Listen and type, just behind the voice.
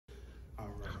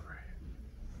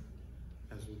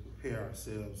prepare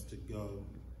ourselves to go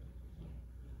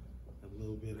a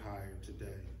little bit higher today.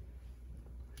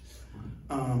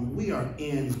 We are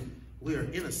in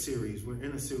a series. We're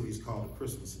in a series called the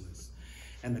Christmas List.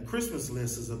 And the Christmas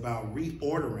List is about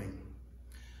reordering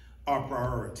our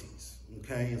priorities,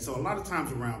 okay? And so a lot of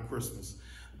times around Christmas,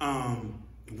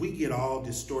 we get all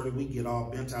distorted. We get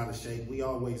all bent out of shape. We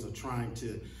always are trying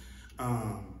to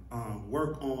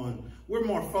work on, we're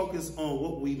more focused on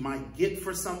what we might get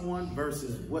for someone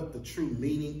versus what the true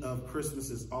meaning of Christmas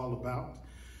is all about.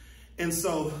 And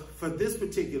so for this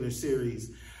particular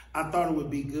series, I thought it would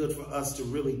be good for us to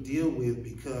really deal with,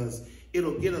 because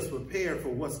it'll get us prepared for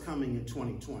what's coming in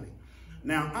 2020.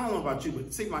 Now, I don't know about you, but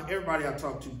it seems like everybody I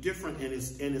talk to different, and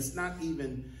it's not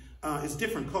even, it's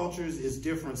different cultures, it's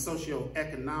different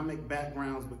socioeconomic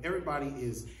backgrounds, but everybody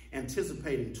is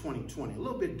anticipating 2020 a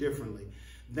little bit differently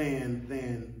than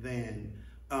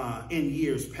in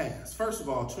years past. First of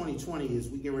all, 2020 is,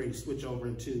 we get ready to switch over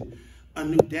into a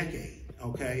new decade,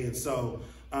 okay? And so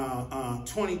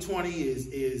 2020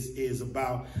 is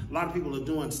about, a lot of people are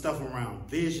doing stuff around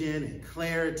vision and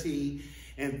clarity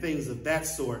and things of that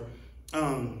sort.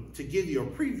 To give you a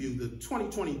preview, the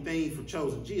 2020 theme for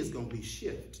Chosen G is going to be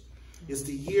shift. It's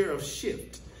the year of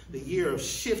shift, the year of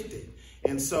shifting.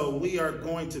 And so we are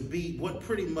going to be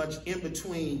pretty much in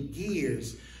between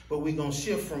gears, but we're going to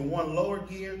shift from one lower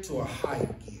gear to a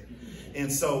higher gear.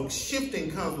 And so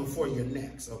shifting comes before your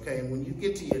next, okay? And when you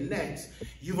get to your next,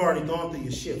 you've already gone through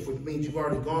your shift, which means you've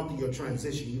already gone through your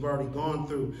transition. You've already gone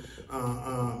through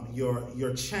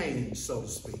your change, so to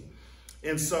speak.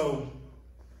 And so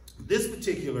this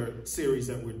particular series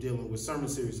that we're dealing with, sermon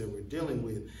series that we're dealing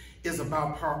with, is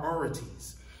about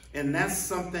priorities. And that's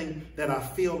something that I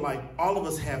feel like all of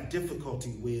us have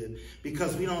difficulty with,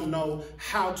 because we don't know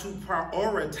how to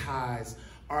prioritize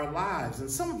our lives. And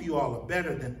some of you all are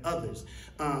better than others.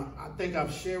 I think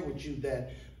I've shared with you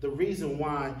that the reason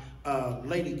why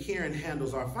Lady Karen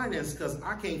handles our finances, because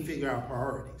I can't figure out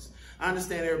priorities. I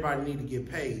understand everybody need to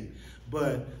get paid,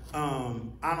 but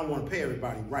I don't want to pay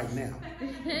everybody right now.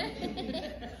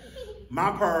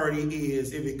 My priority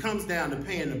is, if it comes down to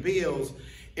paying the bills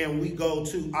and we go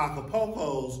to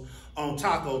Acapulco's on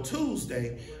Taco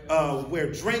Tuesday,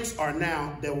 where drinks are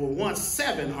now, that were once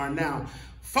 $7 are now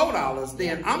 $4,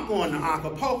 then I'm going to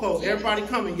Acapulco's. Everybody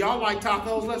coming, y'all like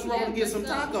tacos? Let's roll and get some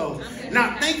tacos.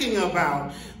 Not thinking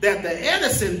about that the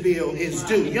Edison bill is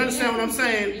due. You understand what I'm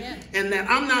saying? And that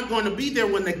I'm not going to be there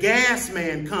when the gas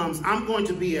man comes. I'm going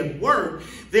to be at work.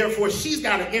 Therefore, she's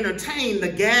got to entertain the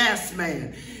gas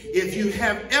man. If you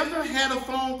have ever had a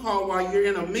phone call while you're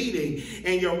in a meeting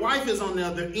and your wife is on the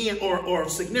other end, or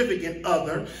significant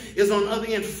other is on the other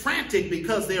end frantic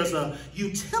because there's a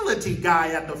utility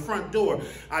guy at the front door,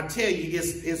 I tell you,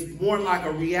 it's more like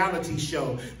a reality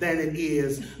show than it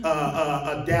is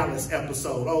a Dallas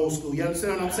episode, old school. You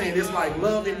understand what I'm saying? It's like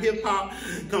Love and Hip Hop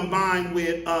combined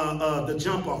with the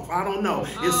Jump Off. I don't know.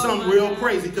 It's something real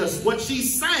crazy, because what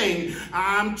she's saying,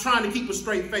 I'm trying to keep a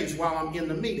straight face while I'm in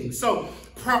the meeting. So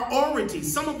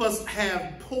priorities. Some of us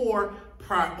have poor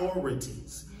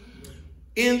priorities.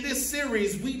 In this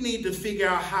series, we need to figure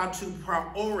out how to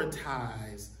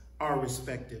prioritize our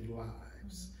respective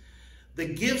lives. The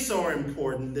gifts are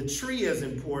important. The tree is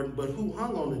important, but who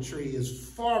hung on the tree is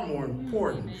far more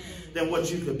important than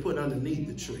what you could put underneath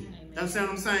the tree. You understand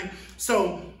what I'm saying?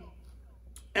 So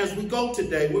as we go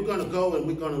today, we're going to go and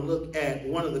we're going to look at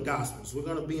one of the Gospels. We're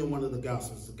going to be in one of the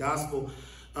Gospels, the Gospel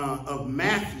of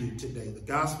Matthew today, the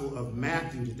Gospel of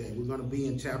Matthew today. We're going to be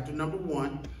in chapter number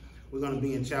 1. We're going to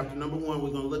be in chapter number 1. We're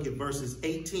going to look at verses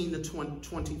 18 to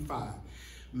 25.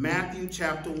 Matthew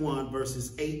chapter 1,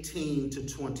 verses 18 to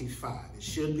 25. It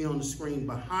should be on the screen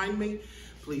behind me.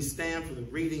 Please stand for the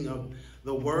reading of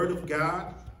the Word of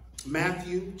God.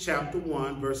 Matthew chapter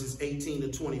 1, verses 18 to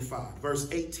 25.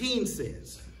 Verse 18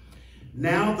 says,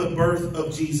 "Now the birth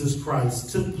of Jesus Christ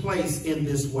took place in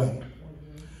this way.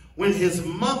 When his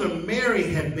mother Mary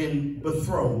had been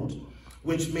betrothed,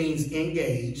 which means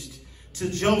engaged, to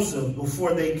Joseph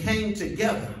before they came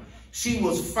together, she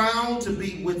was found to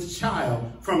be with child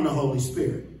from the Holy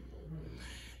Spirit.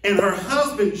 And her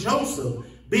husband Joseph,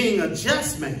 being a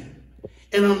just man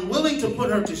and unwilling to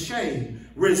put her to shame,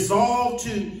 resolved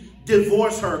to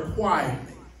divorce her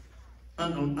quietly."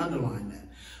 Underline that.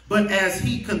 "But as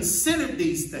he considered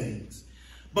these things,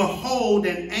 behold,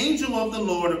 an angel of the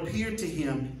Lord appeared to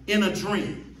him in a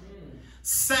dream,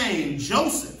 saying,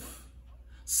 Joseph,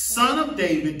 son of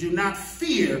David, do not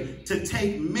fear to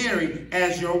take Mary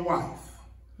as your wife.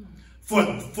 For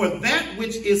that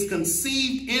which is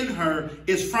conceived in her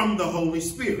is from the Holy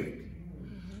Spirit.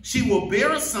 She will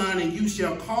bear a son, and you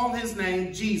shall call his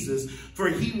name Jesus, for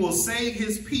he will save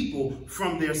his people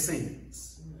from their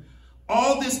sins.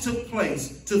 All this took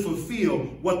place to fulfill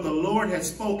what the Lord had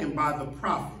spoken by the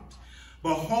prophet.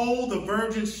 Behold, the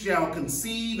virgin shall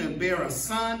conceive and bear a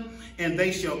son, and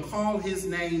they shall call his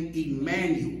name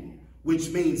Emmanuel, which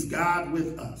means God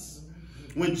with us.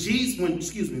 When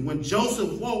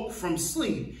Joseph woke from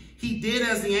sleep, he did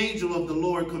as the angel of the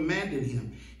Lord commanded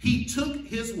him. He took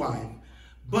his wife,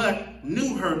 but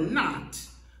knew her not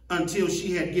until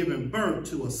she had given birth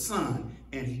to a son,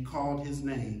 and he called his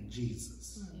name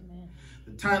Jesus. Amen.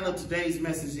 The title of today's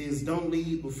message is Don't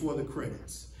Leave Before the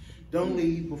Credits. Don't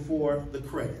leave before the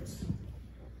credits.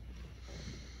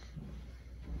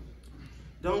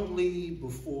 Don't leave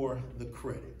before the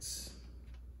credits.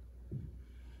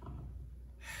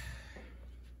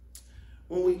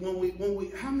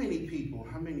 How many people,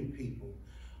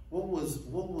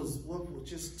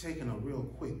 just taking a real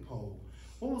quick poll,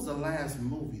 what was the last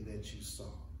movie that you saw?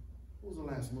 What was the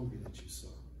last movie that you saw?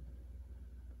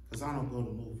 Because I don't go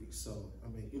to movies, so, I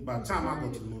mean, by the time I go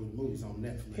to the movies on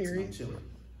Netflix, Harriet. I'm chilling.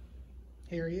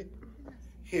 Harriet.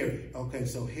 Harriet. Okay,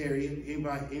 so Harriet.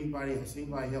 Anybody else?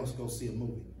 Anybody else go see a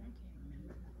movie?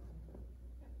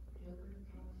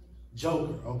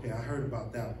 Joker. Okay, I heard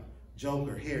about that one.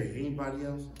 Joker, Harriet. Anybody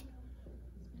else?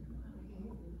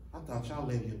 I thought y'all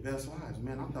lived your best lives,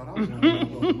 man. I thought I was one of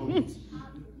those movies.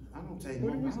 I don't take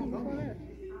movies. I don't go.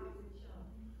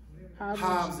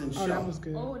 Hobbs and Shaw. Oh, that was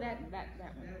good. Oh, that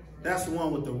one. That's the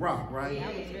one with The Rock, right? Yeah,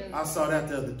 really I saw that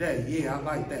the other day. Yeah, I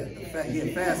like that.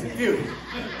 Fast and Furious.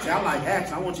 See, I like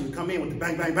action. I want you to come in with the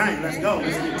bang, bang, bang. Let's go.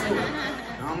 Let's get to it.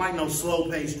 I don't like no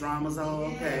slow-paced dramas. Oh,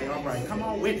 okay. All right. Come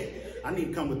on with it. I need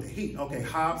to come with the heat. Okay,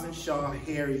 Hobbs and Shaw,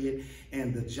 Harriet,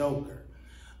 and the Joker.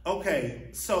 Okay,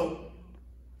 so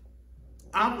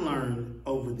I've learned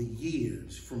over the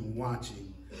years from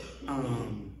watching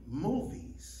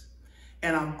movies,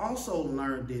 and I've also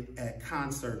learned it at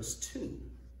concerts too.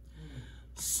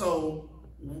 So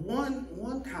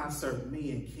one concert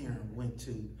me and Karen went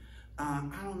to,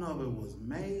 I don't know if it was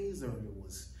Maze or it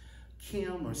was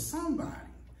Kim or somebody.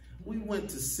 We went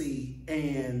to see,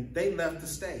 and they left the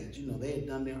stage. You know, they had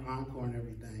done their encore and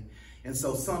everything. And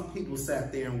so some people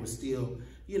sat there and were still,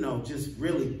 you know, just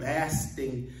really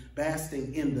basking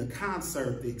in the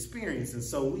concert, the experience. And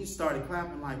so we started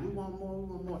clapping like, we want more, we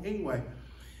want more. Anyway,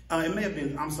 it may have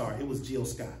been, I'm sorry, it was Jill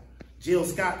Scott. Jill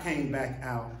Scott came back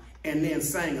out and then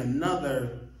sang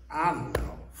another, I don't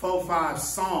know, 4 or 5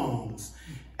 songs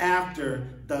after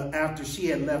she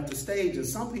had left the stage, and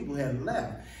some people had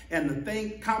left. And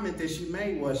the comment that she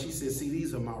made was, she said, see,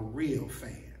 these are my real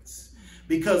fans.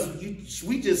 Because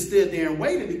we just stood there and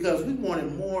waited because we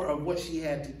wanted more of what she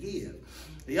had to give.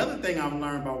 The other thing I've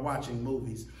learned by watching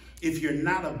movies, if you're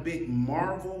not a big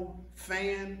Marvel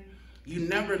fan, you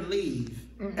never leave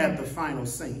at the final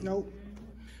scene. Nope.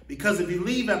 Because if you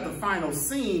leave at the final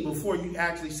scene before you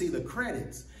actually see the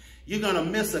credits, you're going to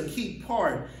miss a key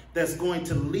part that's going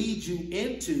to lead you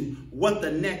into what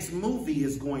the next movie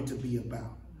is going to be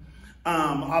about.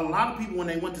 A lot of people, when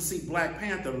they went to see Black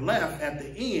Panther, left at the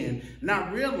end,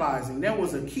 not realizing there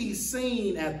was a key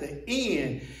scene at the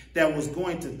end that was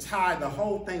going to tie the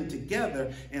whole thing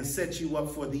together and set you up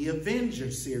for the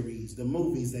Avengers series, the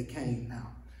movies that came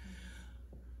out.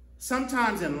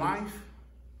 Sometimes in life,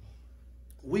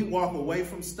 we walk away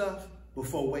from stuff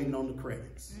before waiting on the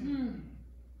credits.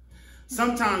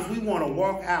 Sometimes we want to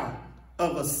walk out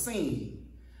of a scene,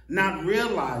 not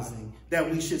realizing that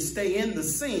we should stay in the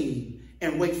scene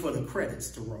and wait for the credits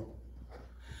to roll.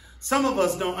 Some of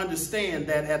us don't understand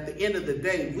that at the end of the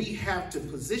day, we have to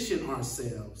position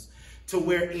ourselves to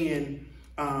wherein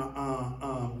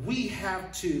we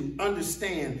have to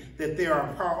understand that there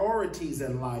are priorities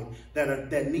in life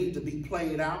that need to be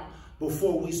played out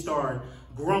before we start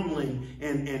grumbling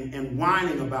and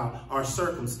whining about our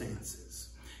circumstances.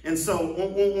 And so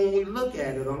when we look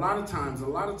at it, a lot of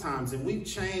times, and we've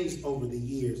changed over the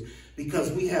years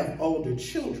because we have older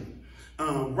children.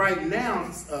 Right now,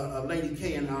 Lady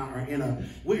K and I are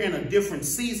we're in a different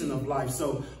season of life,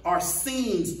 so our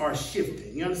scenes are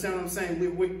shifting. You understand what I'm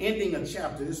saying? We're ending a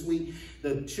chapter. This week,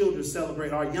 the children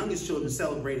celebrate, our youngest children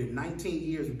celebrated 19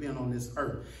 years of being on this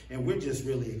earth, and we're just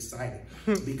really excited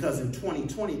because in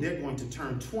 2020, they're going to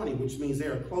turn 20, which means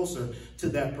they're closer to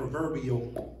that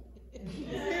proverbial...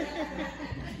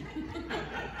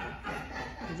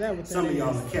 Is that what Some of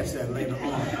y'all will catch that later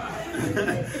on.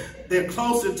 They're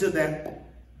closer to that.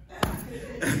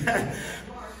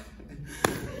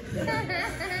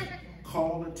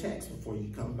 Call or text before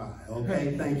you come by,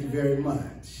 okay? Thank you very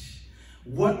much.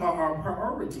 What are our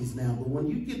priorities now? But when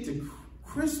you get to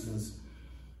Christmas,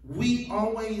 we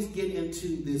always get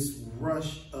into this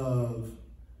rush of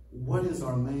what is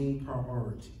our main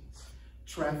priorities.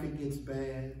 Traffic gets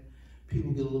bad.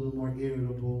 People get a little more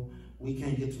irritable. We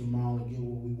can't get to the mall and get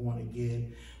what we want to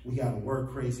get. We got to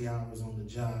work crazy hours on the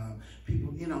job.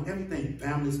 People, you know, everything,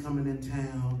 families coming in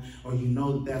town, or you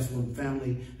know that that's one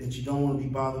family that you don't want to be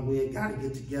bothered with, got to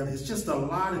get together. It's just a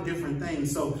lot of different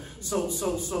things. So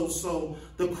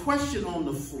the question on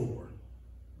the floor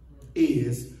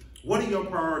is, what are your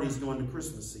priorities during the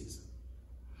Christmas season?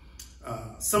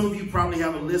 Some of you probably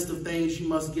have a list of things you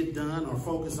must get done or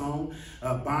focus on.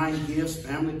 Buying gifts,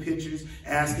 family pictures,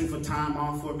 asking for time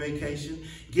off for a vacation,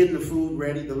 getting the food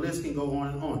ready. The list can go on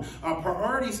and on. Our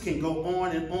priorities can go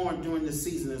on and on during the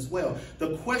season as well.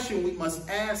 The question we must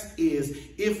ask is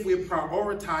if we're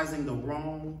prioritizing the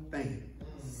wrong things.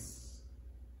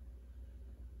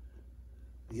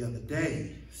 The other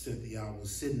day, Cynthia, I was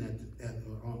sitting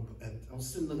I was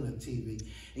sitting looking at TV,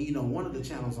 and you know, one of the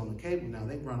channels on the cable now,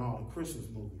 they run all the Christmas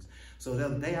movies. So the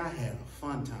other day I had a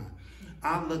fun time.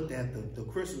 I looked at the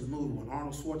Christmas movie when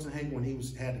Arnold Schwarzenegger, when he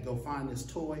had to go find this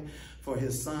toy for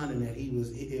his son, and that it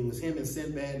was him and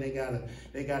Sinbad, and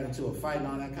they got into a fight and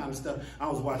all that kind of stuff. I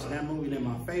was watching that movie, and then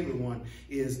my favorite one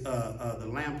is the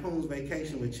Lampoon's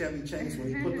Vacation with Chevy Chase,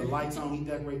 when he put the lights on, he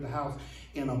decorated the house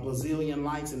in a bazillion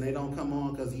lights, and they don't come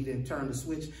on because he didn't turn the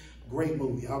switch. Great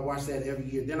movie. I watch that every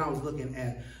year. Then I was looking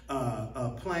at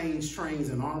Planes, Trains,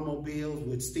 and Automobiles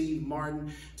with Steve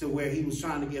Martin, to where he was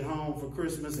trying to get home for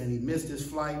Christmas and he missed his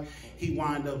flight. He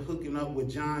wound up hooking up with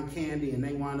John Candy, and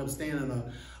they wound up staying in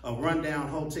a rundown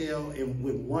hotel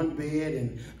with one bed.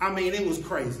 And I mean, it was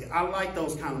crazy. I like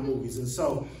those kind of movies. And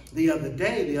so the other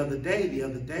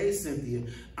day, Cynthia,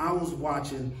 I was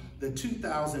watching the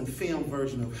 2000 film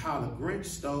version of How the Grinch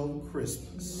Stole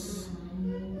Christmas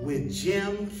with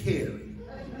Jim Carrey.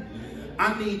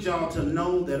 I need y'all to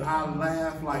know that I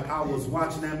laughed like I was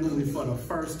watching that movie for the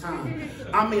first time.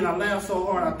 I mean, I laughed so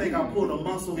hard, I think I pulled a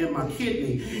muscle in my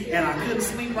kidney, and I couldn't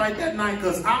sleep right that night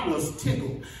because I was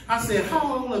tickled. I said,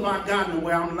 how old have I gotten to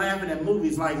where I'm laughing at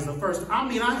movies like it's the first time? I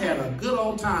mean, I had a good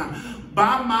old time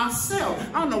by myself.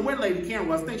 I don't know where Lady Karen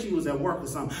was. I think she was at work or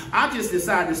something. I just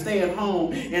decided to stay at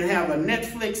home and have a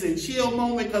Netflix and chill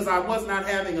moment because I was not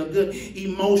having a good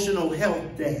emotional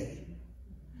health day.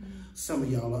 Some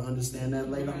of y'all will understand that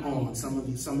later on. Some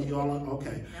of y'all are,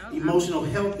 okay. Emotional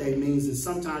health day means that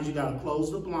sometimes you got to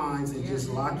close the blinds and just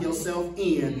lock yourself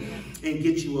in and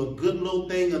get you a good little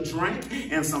thing of drink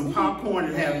and some popcorn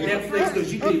and have Netflix,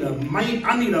 because you need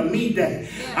I need a me day.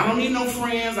 I don't need no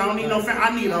friends. I don't need no friends.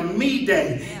 I need a me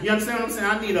day. You understand what I'm saying?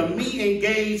 I need a me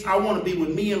engaged. I want to be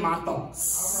with me and my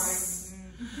thoughts.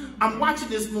 I'm watching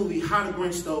this movie, How the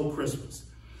Grinch Stole Christmas.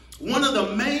 One of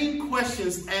the main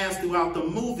questions asked throughout the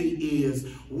movie is,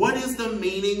 what is the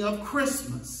meaning of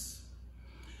Christmas?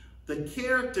 The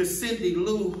character Cindy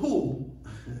Lou Who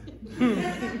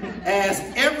asked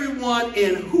everyone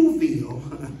in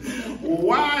Whoville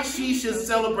why she should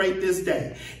celebrate this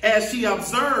day. As she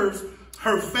observes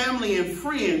her family and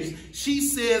friends, she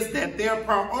says that their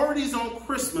priorities on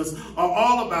Christmas are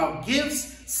all about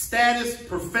gifts, status,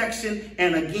 perfection,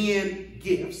 and again,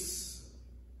 gifts.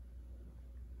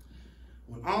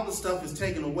 When all the stuff is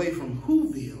taken away from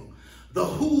Whoville, the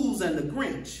Who's and the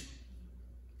Grinch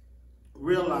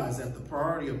realize that the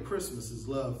priority of Christmas is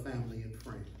love, family, and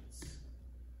friends.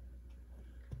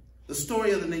 The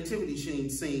story of the nativity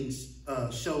scene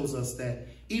shows us that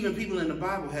even people in the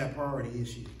Bible have priority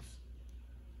issues.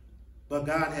 But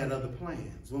God had other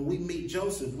plans. When we meet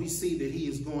Joseph, we see that he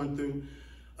is going through,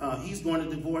 he's going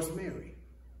to divorce Mary.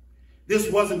 This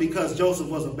wasn't because Joseph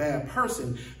was a bad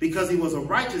person, because he was a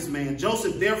righteous man.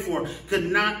 Joseph, therefore,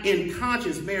 could not in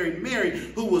conscience marry Mary,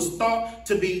 who was thought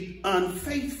to be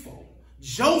unfaithful.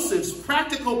 Joseph's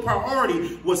practical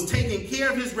priority was taking care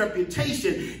of his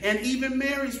reputation and even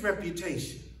Mary's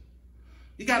reputation.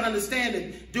 You got to understand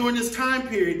that during this time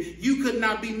period, you could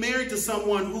not be married to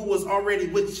someone who was already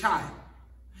with child.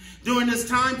 During this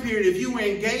time period, if you were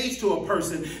engaged to a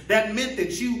person, that meant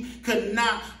that you could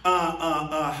not,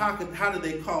 how do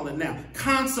they call it now?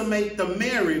 Consummate the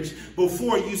marriage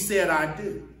before you said, I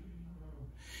do.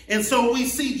 And so we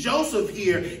see Joseph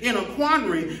here in a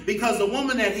quandary because the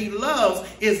woman that he loves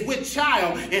is with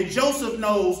child, and Joseph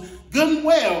knows good and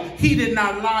well he did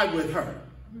not lie with her.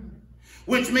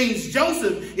 Which means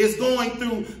Joseph is going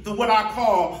through what I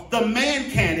call the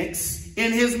man-canics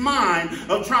in his mind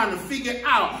of trying to figure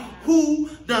out who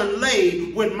done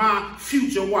laid with my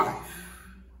future wife.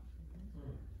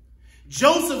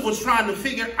 Joseph was trying to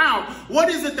figure out, what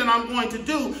is it that I'm going to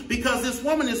do, because this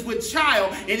woman is with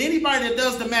child, and anybody that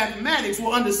does the mathematics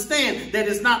will understand that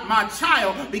it's not my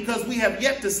child because we have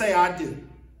yet to say I do.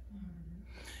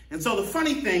 And so the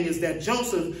funny thing is that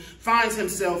Joseph finds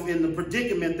himself in the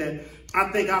predicament that I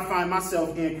think I find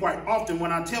myself in quite often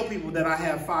when I tell people that I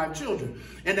have 5 children.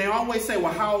 And they always say,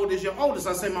 well, how old is your oldest?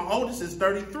 I say, my oldest is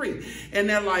 33. And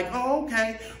they're like, oh,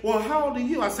 okay. Well, how old are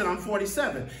you? I said, I'm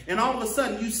 47. And all of a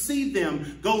sudden, you see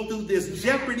them go through this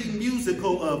Jeopardy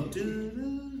musical of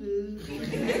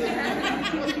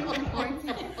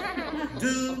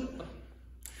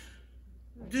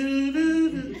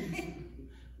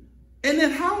And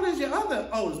then how old is your other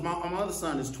oldest? My other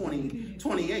son is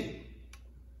 28.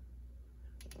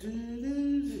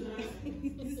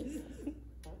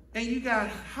 And you got,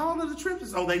 how old are the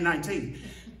triplets? Oh, they 19.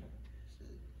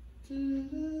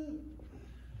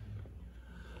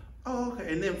 Oh,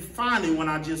 okay. And then finally, when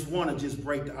I just want to just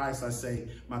break the ice, I say,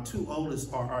 my 2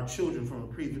 oldest are our children from a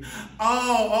previous.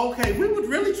 Oh, okay. We were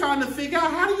really trying to figure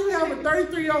out, how do you have a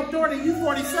 33-year-old daughter and you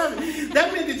 47?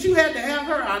 That meant that you had to have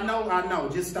her. I know.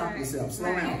 Just stop yourself.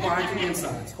 Slow down. Quiet your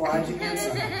insides. Quiet your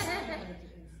insides.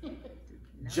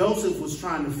 Joseph was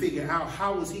trying to figure out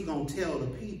how was he going to tell the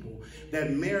people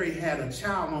that Mary had a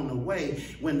child on the way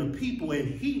when the people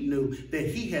and he knew that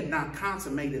he had not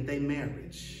consummated their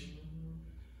marriage.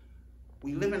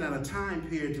 We living at a time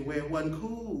period to where it wasn't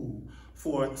cool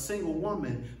for a single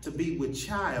woman to be with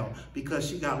child because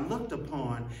she got looked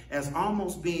upon as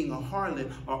almost being a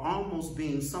harlot or almost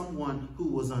being someone who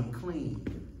was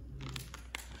unclean.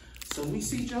 So we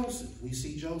see Joseph.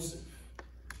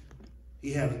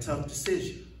 He had a tough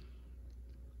decision.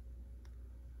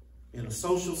 In a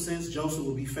social sense, Joseph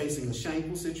would be facing a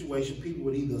shameful situation. People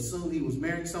would either assume he was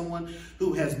marrying someone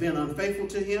who has been unfaithful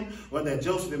to him or that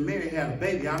Joseph and Mary had a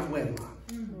baby out of wedlock.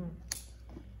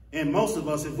 And most of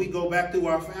us, if we go back through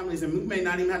our families, and we may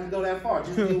not even have to go that far,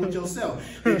 just deal with yourself,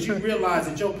 that you realize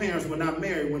that your parents were not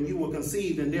married when you were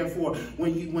conceived, and therefore,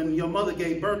 when your mother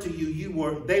gave birth to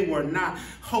you, they were not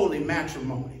holy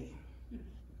matrimony.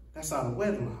 That's out of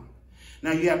wedlock.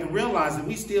 Now, you have to realize that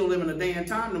we still live in a day and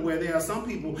time to where there are some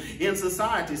people in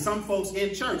society, some folks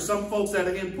in church, some folks that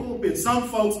are in pulpits, some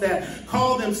folks that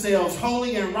call themselves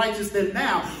holy and righteous that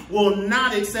now will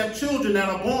not accept children that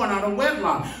are born out of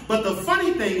wedlock. But the funny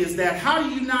thing is that how do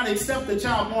you not accept a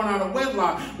child born out of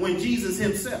wedlock when Jesus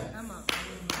himself?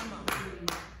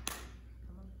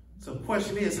 So the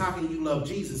question is, how can you love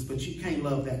Jesus, but you can't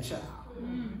love that child?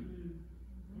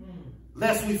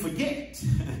 Lest we forget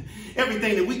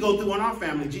everything that we go through in our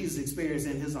family, Jesus experienced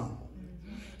in his own.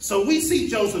 So we see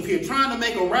Joseph here trying to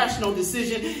make a rational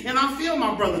decision. And I feel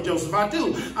my brother Joseph. I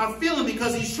do. I feel him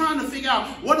because he's trying to figure out,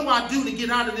 what do I do to get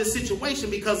out of this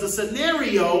situation? Because the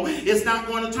scenario is not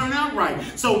going to turn out right.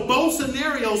 So both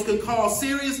scenarios could cause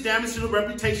serious damage to the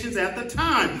reputations at the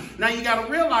time. Now you got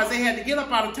to realize they had to get up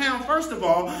out of town, first of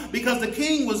all, because the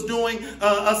king was doing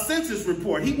a census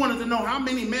report. He wanted to know how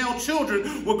many male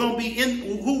children were going to be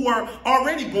who were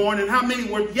already born and how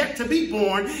many were yet to be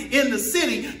born in the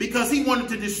city, because he wanted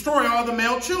to destroy all the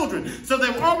male children. So they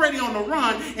were already on the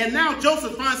run, and now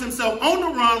Joseph finds himself on the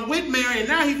run with Mary, and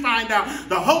now he finds out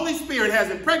the Holy Spirit has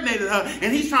impregnated her,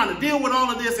 and he's trying to deal with all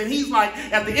of this, and he's like,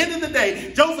 at the end of the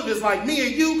day, Joseph is like, me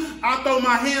and you, I throw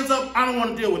my hands up, I don't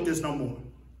want to deal with this no more.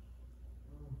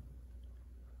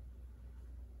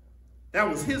 That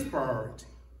was his priority.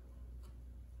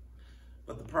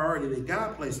 But the priority that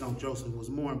God placed on Joseph was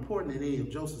more important than any of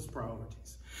Joseph's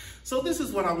priorities. So this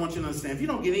is what I want you to understand. If you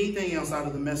don't get anything else out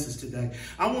of the message today,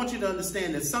 I want you to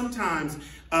understand that sometimes, and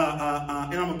I'm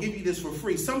going to give you this for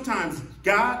free, sometimes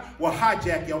God will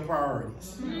hijack your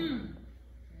priorities.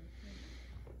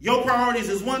 Your priorities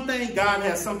is one thing, God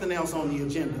has something else on the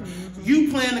agenda. You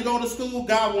plan to go to school,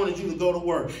 God wanted you to go to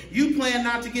work. You plan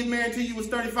not to get married until you was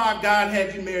 35, God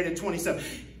had you married at 27.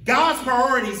 God's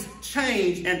priorities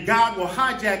change, and God will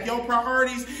hijack your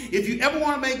priorities. If you ever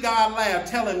want to make God laugh,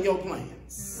 tell him your plans.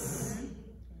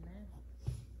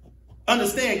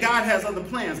 Understand, God has other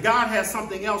plans. God has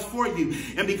something else for you.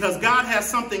 And because God has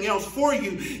something else for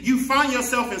you, you find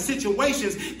yourself in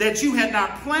situations that you had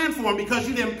not planned for. And because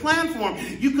you didn't plan for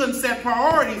them, you couldn't set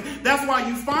priorities. That's why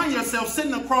you find yourself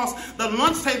sitting across the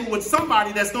lunch table with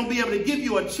somebody that's going to be able to give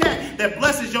you a check that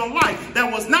blesses your life.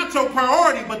 That was not your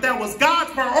priority, but that was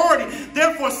God's priority.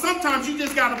 Therefore, sometimes you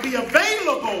just got to be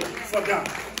available for God.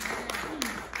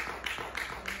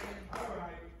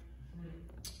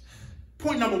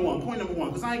 Point number one,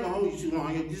 because I ain't going to hold you too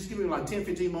long. Just give me like 10,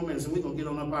 15 more minutes and we're going to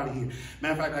get on up out of here.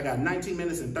 Matter of fact, I got 19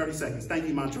 minutes and 30 seconds. Thank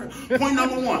you, Montreal. Point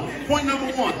number one. Point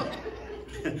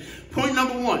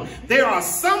number one. There are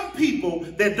some people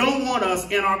that don't want us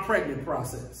in our pregnant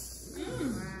process.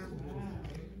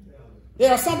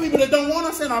 There are some people that don't want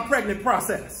us in our pregnant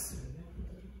process.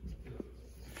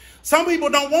 Some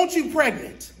people don't want you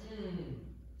pregnant.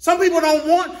 Some people don't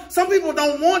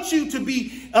want you to be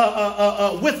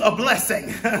with a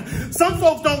blessing. Some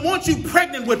folks don't want you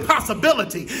pregnant with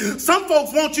possibility. Some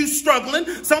folks want you struggling.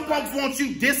 Some folks want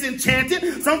you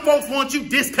disenchanted. Some folks want you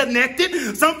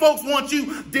disconnected. Some folks want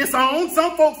you disowned.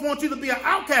 Some folks want you to be an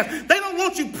outcast. They don't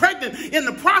want you pregnant in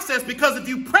the process, because if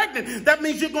you're pregnant, that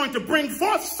means you're going to bring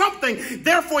forth something.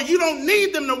 Therefore, you don't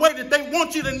need them the way that they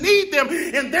want you to need them,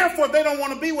 and therefore they don't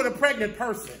want to be with a pregnant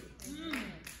person.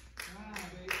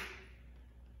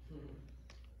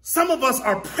 Some of us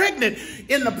are pregnant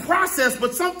in the process,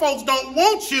 but some folks don't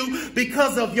want you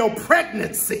because of your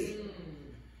pregnancy.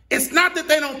 It's not that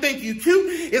they don't think you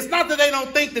cute. It's not that they don't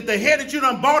think that the hair that you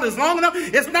done bought is long enough.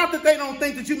 It's not that they don't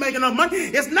think that you make enough money.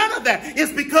 It's none of that.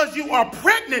 It's because you are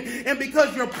pregnant, and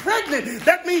because you're pregnant,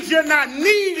 that means you're not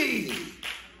needy.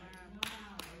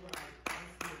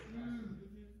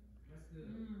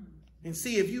 And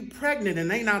see, if you're pregnant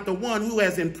and they not the one who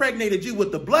has impregnated you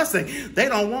with the blessing, they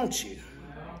don't want you.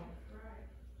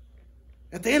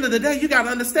 At the end of the day, you got to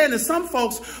understand that some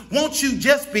folks want you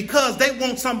just because they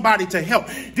want somebody to help.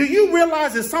 Do you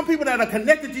realize that some people that are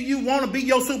connected to you want to be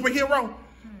your superhero?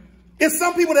 It's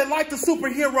some people that like the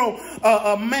superhero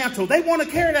mantle. They want to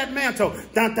carry that mantle.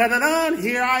 Dun, dun, dun, dun.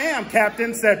 Here I am,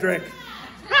 Captain Cedric.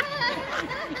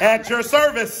 At your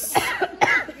service.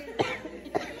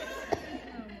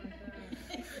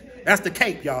 That's the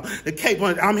cape, y'all. The cape.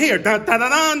 I'm here. Dun, dun, dun,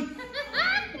 dun.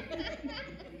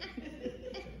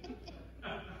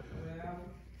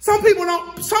 Some people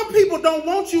don't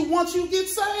want you once you get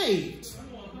saved.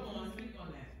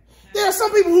 There are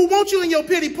some people who want you in your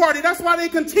pity party. That's why they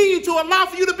continue to allow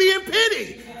for you to be in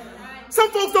pity.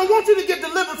 Some folks don't want you to get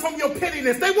delivered from your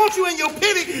pittiness. They want you in your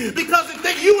pity, because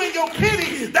if you in your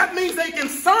pity, that means they can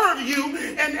serve you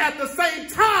and at the same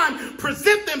time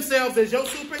present themselves as your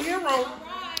superhero.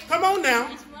 Come on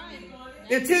now.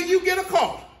 Until you get a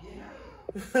call.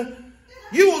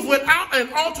 You was without an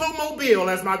automobile,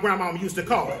 as my grandma used to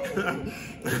call it.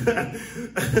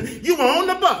 You were on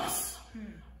the bus.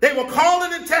 They were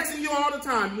calling and texting you all the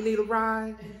time. You need a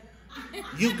ride?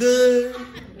 You good?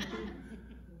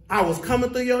 I was coming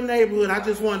through your neighborhood. I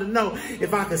just wanted to know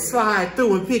if I could slide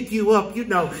through and pick you up. You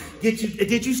know, did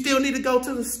you still need to go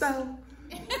to the store?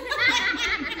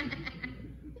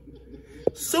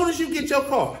 Soon as you get your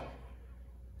car,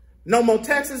 no more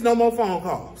texts, no more phone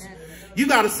calls. You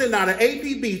got to send out an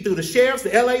APB through the sheriffs,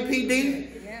 the LAPD,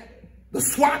 the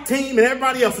SWAT team, and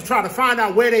everybody else to try to find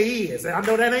out where they is. And I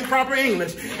know that ain't proper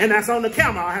English, and that's on the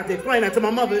camera. I have to explain that to my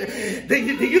mother.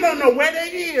 You don't know where they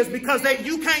is because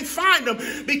you can't find them,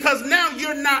 because now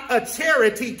you're not a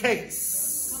charity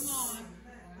case. Come on.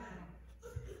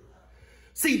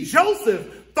 See,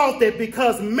 Joseph thought that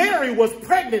because Mary was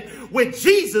pregnant with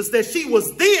Jesus, that she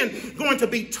was then going to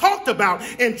be talked about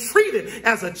and treated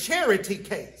as a charity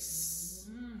case.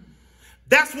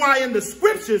 That's why in the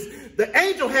scriptures, the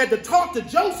angel had to talk to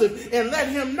Joseph and let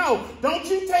him know, don't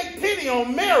you take pity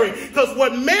on Mary, because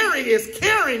what Mary is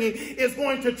carrying is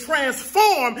going to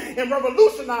transform and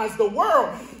revolutionize the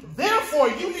world. Therefore,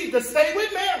 you need to stay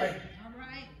with Mary. All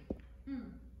right.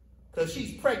 Because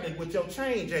she's pregnant with your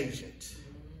change agent.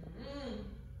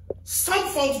 Some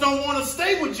folks don't want to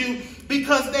stay with you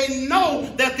because they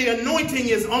know that the anointing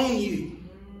is on you.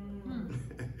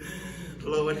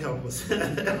 Lord help us.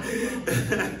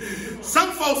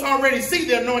 Some folks already see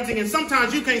the anointing, and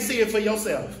sometimes you can't see it for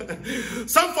yourself.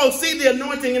 Some folks see the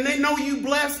anointing and they know you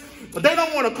blessed, but they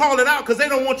don't want to call it out because they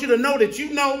don't want you to know that you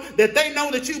know that they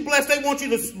know that you blessed. They want you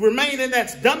to remain in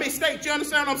that dummy state. You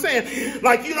understand what I'm saying?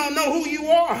 Like you don't know who you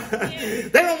are.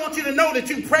 They don't want you to know that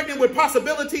you're pregnant with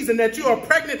possibilities and that you are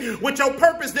pregnant with your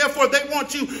purpose. Therefore, they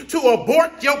want you to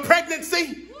abort your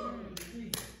pregnancy.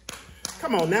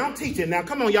 Come on now, I'm teaching now.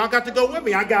 Come on, y'all got to go with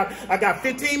me. I got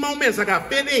 15 more minutes. I got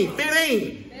 15.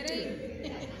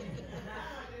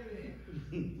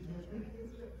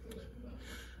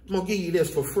 I'm going to give you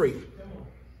this for free.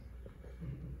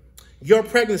 Your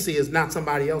pregnancy is not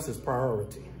somebody else's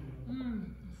priority.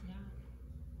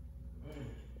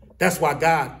 That's why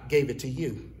God gave it to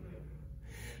you.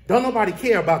 Don't nobody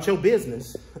care about your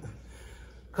business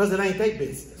because it ain't their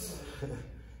business.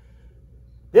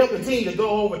 They'll continue to go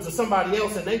over to somebody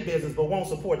else in their business, but won't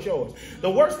support yours. The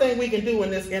worst thing we can do in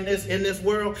this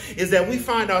world is that we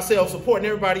find ourselves supporting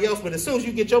everybody else, but as soon as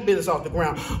you get your business off the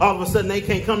ground, all of a sudden they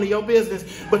can't come to your business.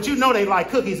 But you know they like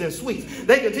cookies and sweets.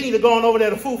 They continue to go on over there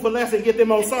to Food for Less and get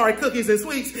them old sorry cookies and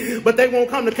sweets, but they won't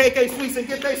come to KK Sweets and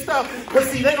get their stuff because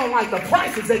see they don't like the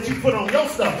prices that you put on your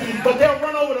stuff. But they'll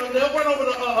run over to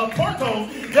Porto's.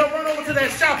 They'll run over to to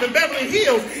that shop in Beverly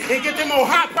Hills and get them old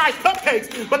high-priced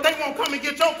cupcakes, but they won't come and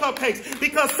get your cupcakes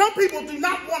because some people do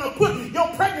not want to put your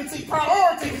pregnancy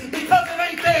priority because it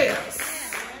ain't theirs.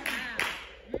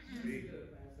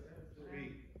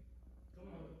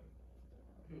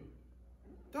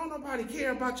 Don't nobody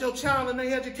care about your child and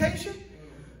their education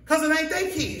because it ain't their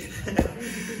kid.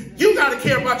 You got to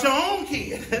care about your own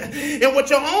kid and with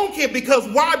your own kid because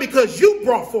why? Because you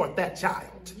brought forth that child.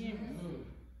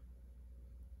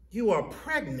 You are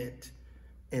pregnant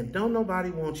and don't nobody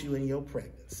want you in your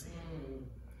pregnancy.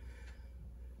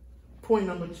 Point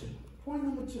number two. Point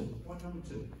number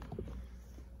two.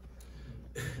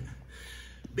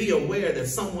 Be aware that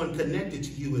someone connected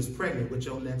to you is pregnant with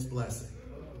your next blessing.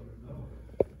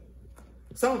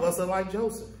 Some of us are like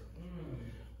Joseph.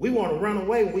 We want to run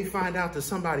away when we find out that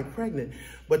somebody's pregnant.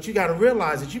 But you got to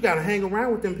realize that you got to hang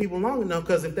around with them people long enough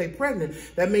because if they're pregnant,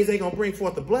 that means they're going to bring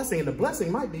forth a blessing. And the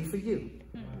blessing might be for you.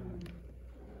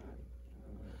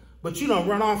 But you don't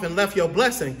run off and left your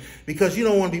blessing because you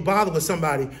don't want to be bothered with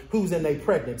somebody who's in their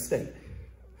pregnant state.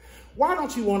 Why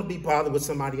don't you want to be bothered with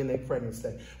somebody in their pregnant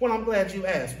state? Well, I'm glad you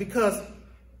asked because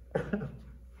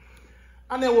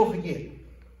I never will forget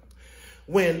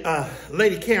when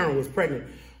Lady Karen was pregnant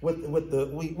with the,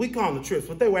 we call them the trips,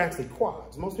 but they were actually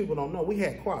quads. Most people don't know. We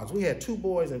had quads. We had 2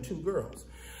 boys and 2 girls.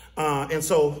 And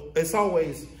so it's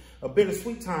always a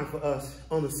bittersweet time for us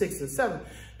on the 6th and 7th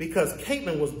because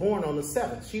Caitlin was born on the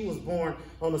 7th. She was born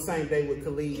on the same day with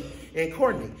Khalid and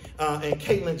Courtney. And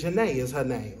Caitlin Janae is her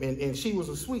name. And she was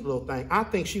a sweet little thing. I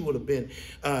think she would have been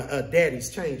a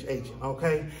daddy's change agent,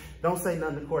 okay? Don't say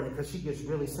nothing to Courtney because she gets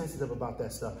really sensitive about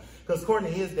that stuff. Because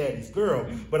Courtney is daddy's girl,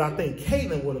 but I think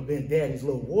Caitlin would have been daddy's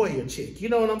little warrior chick. You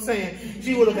know what I'm saying?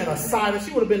 She would have been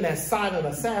she would have been that silent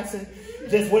assassin.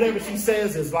 Just whatever she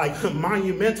says is like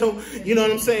monumental. You know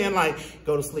what I'm saying? Like,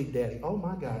 go to sleep, daddy. Oh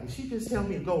my God, did she just tell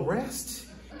me to go rest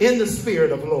in the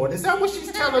spirit of the Lord? Is that what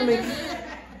she's telling me?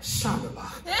 Shandala.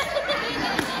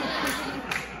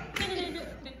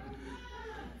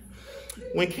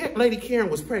 When Lady Karen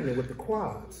was pregnant with the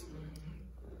quads,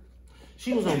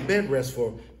 she was on bed rest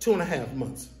for 2.5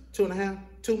 months.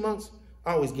 2 months?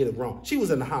 I always get it wrong. She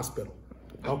was in the hospital,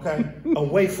 okay?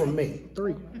 Away from me.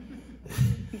 3.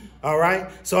 All right?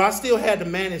 So I still had to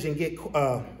manage and get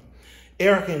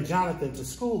Erica and Jonathan to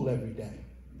school every day.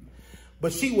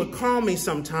 But she would call me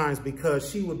sometimes because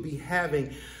she would be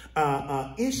having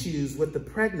issues with the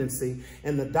pregnancy,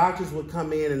 and the doctors would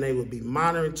come in and they would be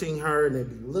monitoring her and they'd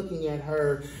be looking at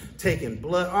her, taking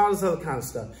blood, all this other kind of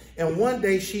stuff. And one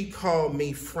day she called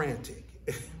me frantic.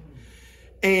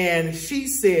 And she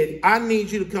said, I need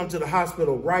you to come to the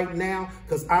hospital right now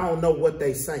because I don't know what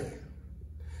they're saying.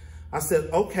 I said,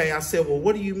 okay. I said, well,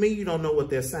 what do you mean you don't know what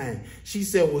they're saying? She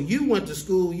said, well, you went to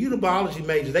school, you the biology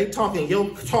major. They talking your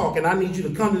talk, and I need you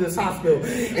to come to this hospital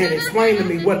and explain to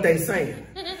me what they're saying.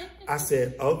 I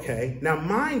said, okay. Now,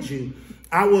 mind you,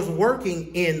 I was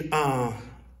working in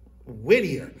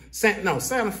Whittier,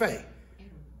 Santa Fe.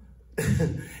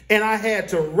 And I had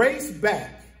to race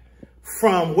back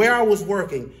from where I was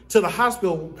working to the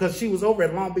hospital because she was over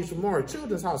at Long Beach Memorial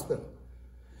Children's Hospital.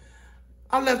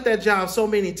 I left that job so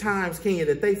many times, Kenya,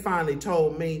 that they finally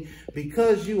told me,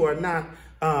 because you are not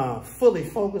fully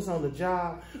focused on the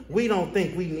job, we don't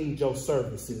think we need your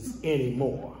services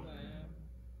anymore.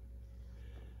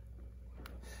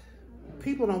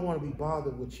 People don't want to be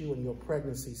bothered with you in your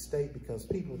pregnancy state because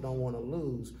people don't want to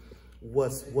lose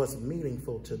what's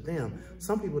meaningful to them.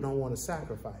 Some people don't want to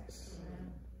sacrifice.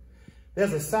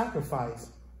 There's a sacrifice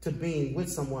to being with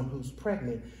someone who's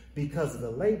pregnant because of the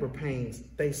labor pains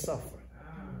they suffer.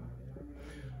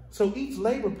 So each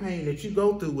labor pain that you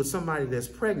go through with somebody that's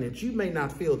pregnant, you may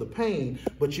not feel the pain,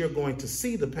 but you're going to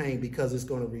see the pain because it's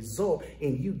going to result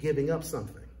in you giving up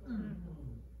something.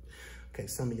 Okay,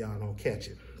 some of y'all don't catch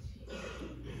it.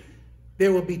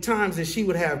 There would be times that she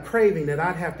would have craving that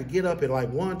I'd have to get up at like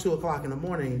 1, 2 o'clock in the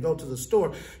morning and go to the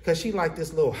store because she liked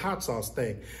this little hot sauce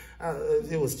thing.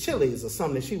 It was Chili's or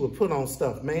something that she would put on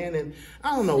stuff, man. And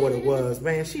I don't know what it was,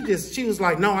 man. She was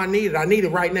like, no, I need it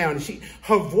right now. And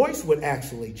her voice would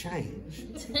actually change.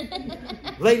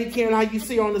 Lady Karen, how you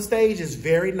see her on the stage is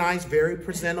very nice, very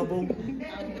presentable.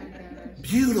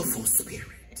 Beautiful spirit.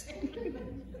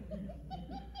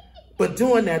 But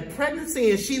during that pregnancy,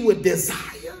 and she would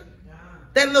desire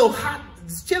that little hot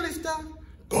chili stuff,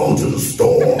 go to the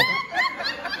store.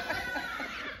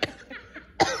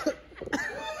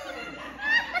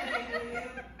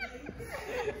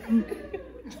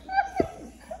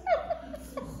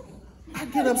 I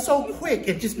get up so quick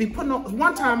and just be putting on.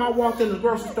 One time I walked in the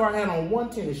grocery store, I had on 1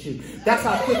 tennis shoe. That's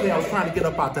how quickly I was trying to get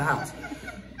up out the house.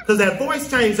 because that voice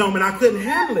changed on me and I couldn't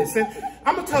handle it. And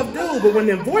I'm a tough dude, but when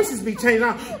them voices be changed,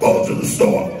 I go to the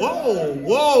store. Whoa,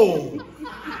 whoa.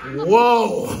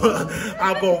 Whoa,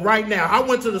 I'll go right now. I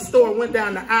went to the store, went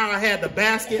down the aisle, I had the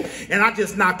basket, and I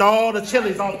just knocked all the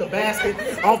chilies off the basket,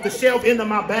 off the shelf into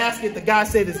my basket. The guy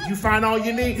said, "Did you find all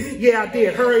you need?" "Yeah, I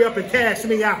did. Hurry up and cash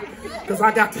me out, because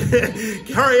I got to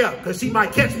hurry up, because she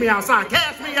might catch me outside.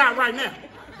 Cash me out right now."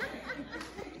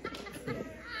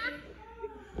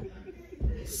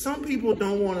 Some people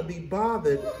don't want to be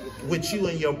bothered with you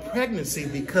in your pregnancy,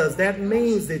 because that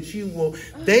means that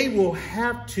they will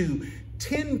have to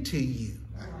tend to you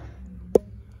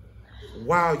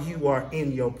while you are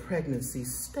in your pregnancy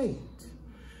state.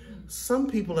 Some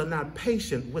people are not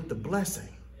patient with the blessing.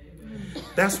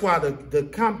 That's why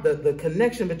the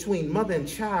connection between mother and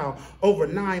child over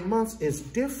 9 months is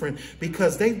different,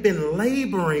 because they've been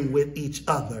laboring with each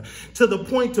other to the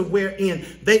point to wherein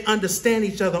they understand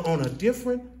each other on a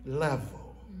different level.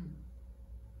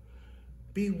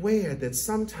 Beware that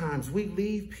sometimes we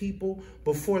leave people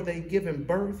before they've given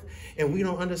birth, and we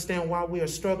don't understand why we are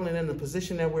struggling in the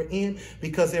position that we're in,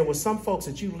 because there were some folks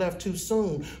that you left too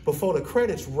soon before the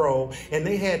credits roll and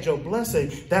they had your blessing.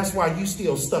 That's why you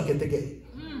still stuck at the gate.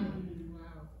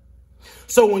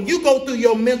 So when you go through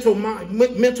your mental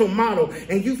model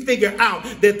and you figure out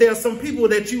that there's some people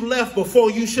that you left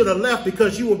before you should have left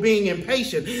because you were being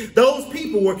impatient, those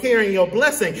people were carrying your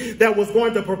blessing that was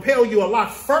going to propel you a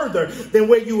lot further than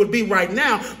where you would be right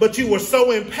now. But you were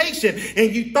so impatient,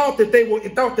 and you thought that they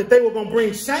were going to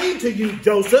bring shame to you,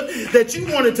 Joseph, that you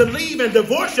wanted to leave and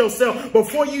divorce yourself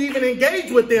before you even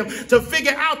engaged with them, to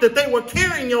figure out that they were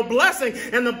carrying your blessing,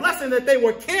 and the blessing that they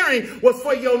were carrying was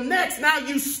for your next. Now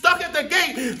you stuck at the gate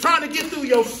trying to get through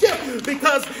your shift,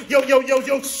 because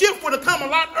your shift would have come a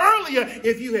lot earlier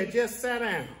if you had just sat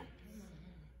down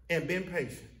and been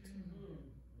patient.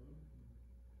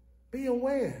 Be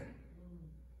aware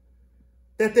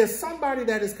that there's somebody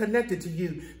that is connected to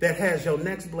you that has your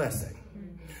next blessing.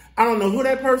 I don't know who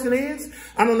that person is.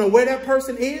 I don't know where that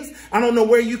person is. I don't know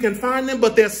where you can find them,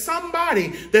 but there's somebody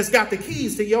that's got the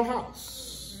keys to your house.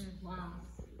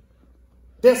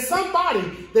 There's somebody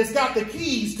that's got the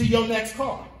keys to your next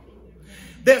car.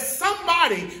 There's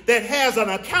somebody that has an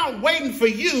account waiting for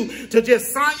you to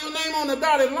just sign your name on the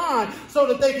dotted line so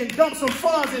that they can dump some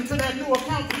funds into that new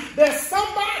account. There's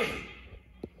somebody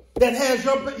that has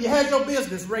your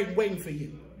business waiting for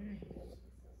you.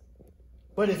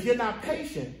 But if you're not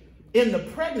patient in the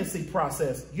pregnancy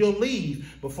process, you'll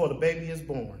leave before the baby is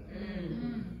born.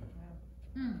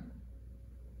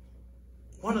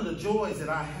 One of the joys that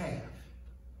I have,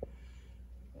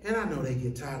 and I know they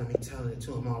get tired of me telling it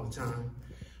to them all the time,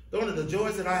 one of the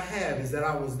joys that I have is that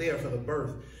I was there for the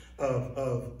birth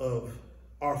of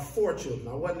our 4 children.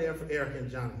 I wasn't there for Eric and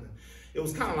Jonathan. It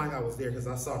was kind of like I was there because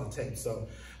I saw the tape, so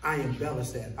I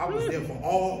embellished that. I was there for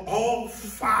all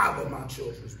 5 of my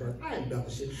children's birth. I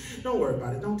embellished it. Don't worry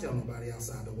about it. Don't tell nobody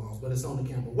outside the walls, but it's on the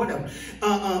camera. Whatever.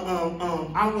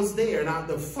 I was there, and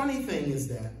the funny thing is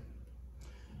that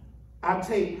I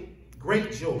take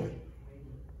great joy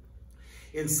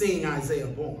in seeing Isaiah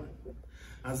born.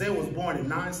 Isaiah was born at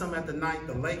 9-something at the night.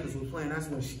 The Lakers was playing. That's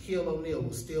when Shaquille O'Neal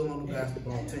was still on the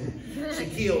basketball team.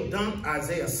 Shaquille dunked.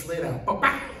 Isaiah slid out.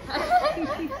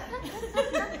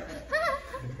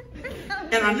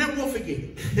 And I never will forget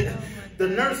it. The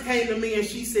nurse came to me and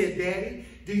she said, "Daddy,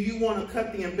 do you want to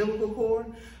cut the umbilical cord?"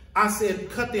 I said,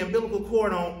 "Cut the umbilical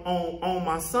cord on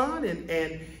my son?"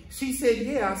 And she said,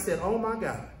 "Yeah." I said, "Oh my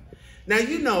God." Now,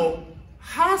 you know,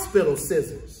 hospital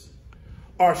scissors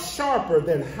are sharper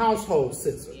than household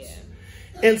scissors. Yeah.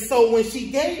 And so when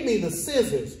she gave me the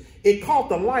scissors, it caught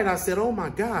the light. I said, "Oh my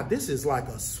God, this is like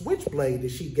a switchblade that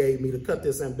she gave me to cut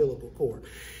this umbilical cord."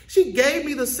 She gave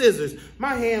me the scissors.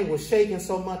 My hand was shaking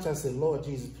so much. I said, "Lord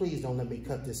Jesus, please don't let me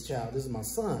cut this child. This is my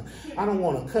son. I don't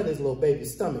want to cut his little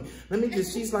baby's stomach.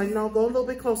 She's like, "No, go a little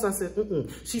bit closer." I said,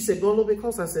 "Mm-mm." She said, "Go a little bit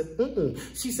closer." I said, "Mm-mm."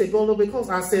 She said, "Go a little bit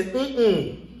closer." I said,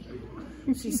 "Mm-mm."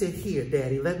 She said, "Here,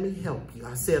 Daddy, let me help you."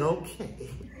 I said,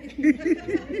 "Okay."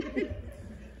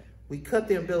 We cut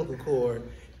the umbilical cord,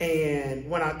 and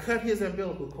when I cut his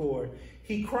umbilical cord,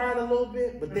 he cried a little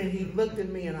bit, but then he looked at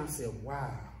me and I said,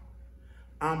 "Wow,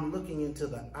 I'm looking into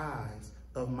the eyes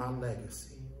of my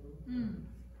legacy."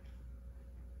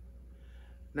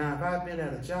 Now, if I had been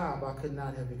at a job, I could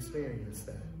not have experienced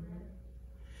that.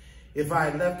 If I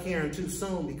had left Karen too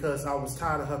soon because I was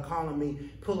tired of her calling me,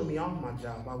 pulling me off my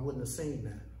job, I wouldn't have seen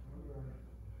that.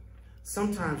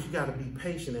 Sometimes you got to be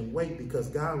patient and wait, because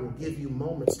God will give you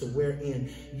moments to wherein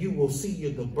you will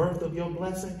see the birth of your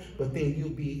blessing, but then you'll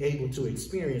be able to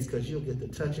experience, because you'll get to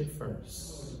touch it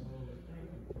first.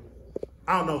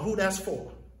 I don't know who that's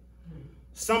for,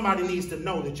 Somebody needs to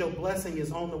know that your blessing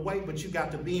is on the way, but you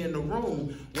got to be in the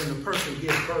room when the person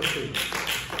gives birth to it.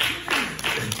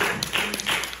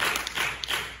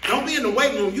 Don't be in the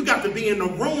waiting room. You got to be in the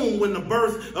room when the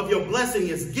birth of your blessing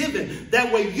is given.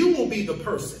 That way you will be the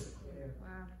person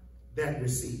that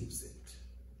receives it.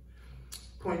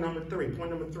 Point number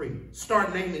three.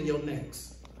 Start naming your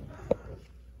next.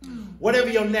 Whatever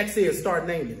your next is, start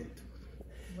naming it.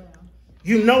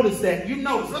 You notice that.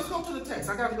 Let's go to the text.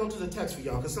 I got to go to the text for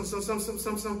y'all because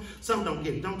some don't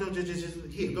get it. Don't just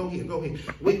here. Go here.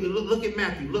 Look at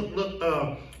Matthew. Look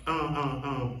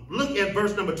at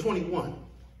verse number 21.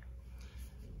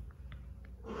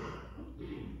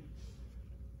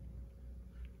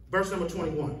 Verse number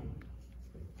 21.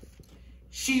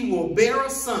 She will bear a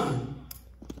son,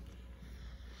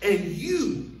 and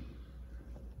you,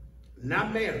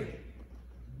 not Mary,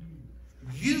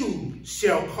 you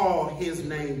shall call his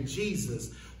name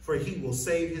Jesus, for he will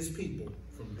save his people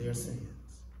from their sins.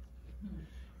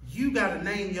 You got to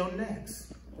name your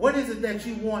next. What is it that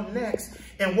you want next?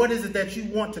 And what is it that you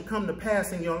want to come to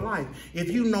pass in your life? If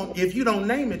you don't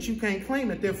name it, you can't claim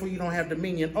it. Therefore, you don't have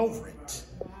dominion over it.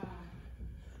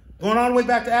 Going all the way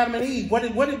back to Adam and Eve, what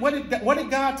did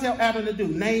God tell Adam to do?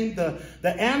 Name the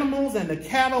animals and the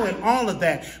cattle and all of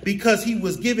that, because he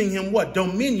was giving him what?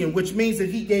 Dominion, which means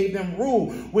that he gave them rule,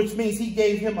 which means he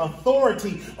gave him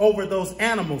authority over those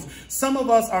animals. Some of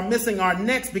us are missing our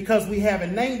next because we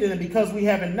haven't named it, and because we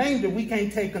haven't named it, we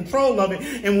can't take control of it.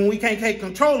 And when we can't take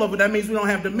control of it, that means we don't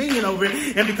have dominion over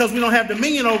it. And because we don't have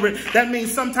dominion over it, that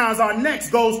means sometimes our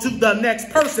next goes to the next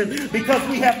person because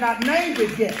we have not named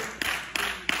it yet.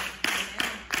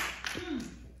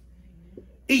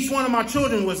 Each one of my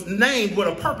children was named with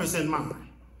a purpose in mind.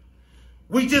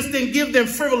 We just didn't give them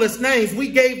frivolous names. We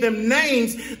gave them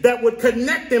names that would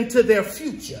connect them to their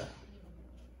future.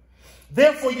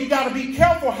 Therefore, you got to be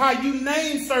careful how you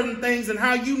name certain things and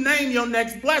how you name your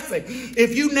next blessing.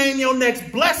 If you name your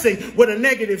next blessing with a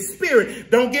negative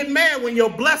spirit, don't get mad when your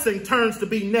blessing turns to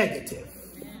be negative.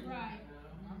 Right.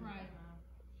 All right.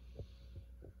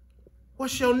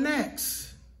 What's your next?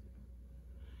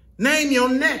 Name your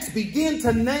next. Begin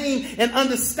to name and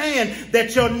understand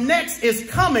that your next is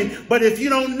coming. But if you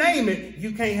don't name it,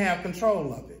 you can't have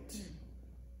control of it.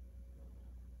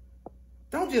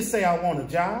 Don't just say, I want a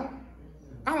job.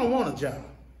 I don't want a job.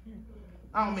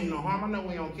 I don't mean no harm. I know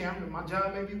we on camera. My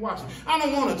job may be watching. I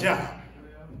don't want a job.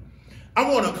 I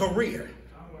want a career.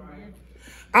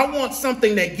 I want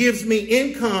something that gives me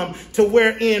income to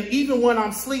wherein even when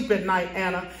I'm asleep at night,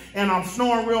 Anna, and I'm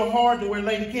snoring real hard to where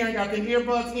Lady Karen got the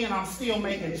earbuds in, I'm still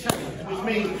making change, which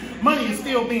means money is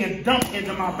still being dumped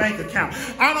into my bank account.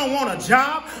 I don't want a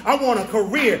job. I want a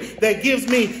career that gives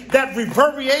me that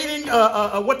reverberating,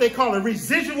 what they call a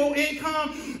residual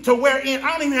income, to wherein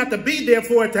I don't even have to be there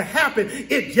for it to happen.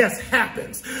 It just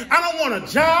happens. I don't want a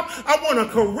job. I want a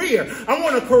career. I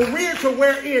want a career to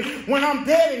wherein when I'm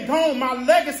dead and gone, my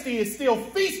legacy is still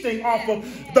feasting off of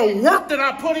the work that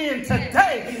I put in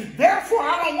today. Therefore,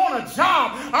 I don't want a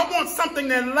job. I want something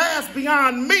that lasts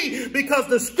beyond me, because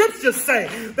the scriptures say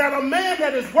that a man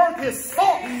that is worth his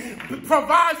salt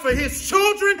provides for his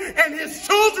children and his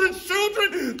children's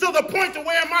children, to the point to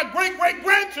where my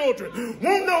great-great-grandchildren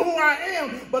won't know who I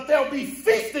am, but they'll be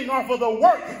feasting off of the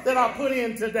work that I put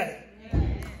in today.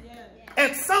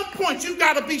 At some point, you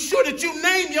got to be sure that you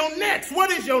name your next.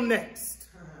 What is your next?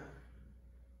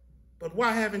 But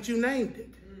why haven't you named it?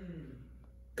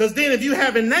 Because then if you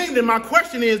haven't named it, my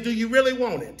question is, do you really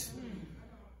want it?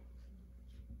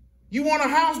 You want a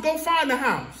house? Go find a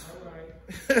house.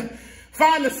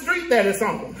 Find the street that it's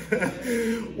on.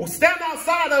 Well, stand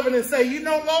outside of it and say, you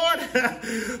know,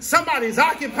 Lord, somebody's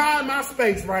occupying my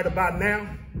space right about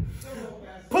now.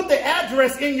 Put the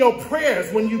address in your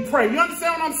prayers when you pray. You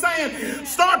understand what I'm saying?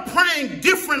 Start praying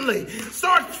differently.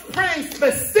 Start praying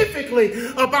specifically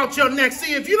about your next.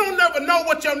 See, if you don't never know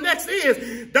what your next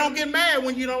is, don't get mad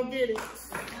when you don't get it.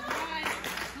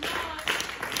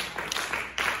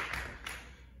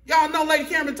 Y'all know Lady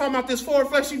Karen been talking about this Ford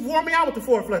Flex. She wore me out with the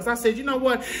Ford Flex. I said, you know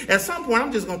what? At some point,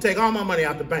 I'm just going to take all my money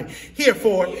out the bank. Here,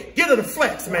 Ford, get her the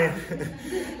Flex, man.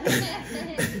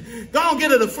 Go on,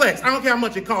 get her the Flex. I don't care how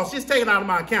much it costs. Just take it out of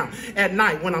my account at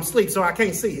night when I'm asleep so I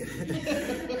can't see it.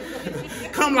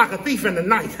 Come like a thief in the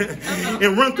night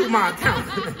and run through my account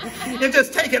and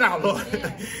just take it out, Lord.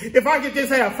 If I could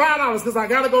just have $5 because I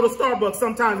got to go to Starbucks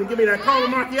sometimes and give me that caramel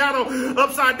macchiato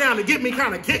upside down to get me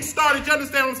kind of kick-started, you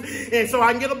understand what I'm saying? And so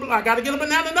I got to get a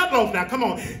banana nut loaf now. Come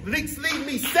on. Leave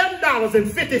me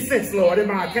 $7.50, Lord, in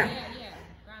my account.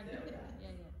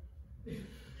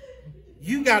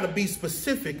 You got to be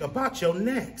specific about your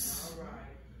next.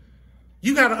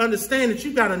 You got to understand that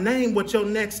you got to name what your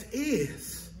next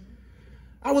is.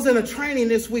 I was in a training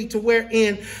this week to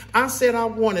wherein I said I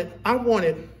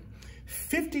wanted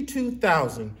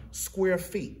 52,000 square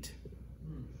feet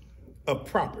of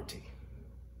property,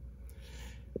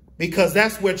 because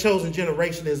that's where Chosen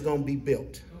Generation is going to be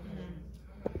built.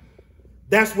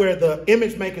 That's where the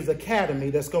Image Makers Academy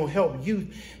that's going to help you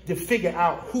to figure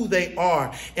out who they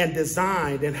are and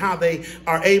design and how they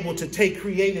are able to take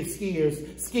creative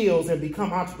skills and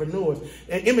become entrepreneurs.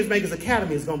 And Image Makers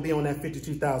Academy is going to be on that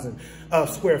 52,000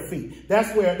 square feet.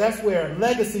 That's where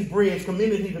Legacy Bridge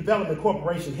Community Development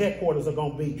Corporation headquarters are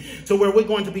going to be. So where we're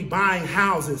going to be buying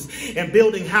houses and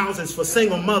building houses for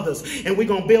single mothers, and we're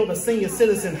going to build a senior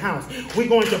citizen house. We're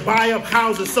going to buy up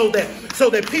houses so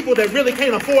that people that really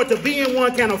can't afford to be in one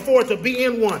can afford to be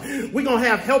in one. We're going to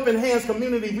have Helping Hands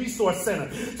Community Resource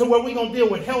Center. So where we're going to deal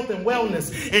with health and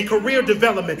wellness and career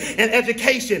development and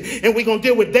education. And we're going to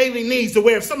deal with daily needs, to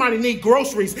where if somebody needs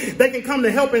groceries, they can come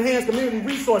to Helping Hands Community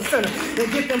Resource Center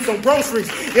and get them some groceries.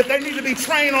 If they need to be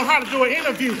trained on how to do an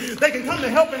interview, they can come to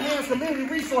Helping Hands Community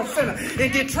Resource Center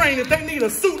and get trained. If they need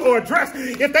a suit or a dress,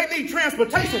 if they need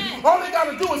transportation, all they got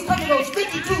to do is come to those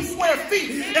 52 square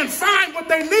feet and find what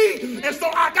they need. And so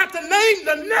I got to name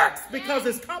the next, because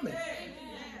it's coming.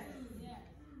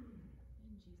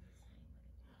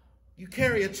 You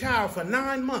carry a child for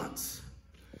 9 months,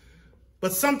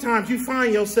 but sometimes you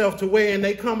find yourself to where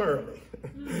they come early.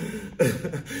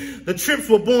 The trips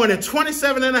were born at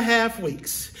 27 and a half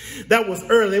weeks. That was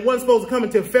early. They wasn't supposed to come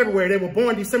until February. They were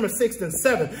born December 6th and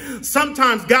 7th.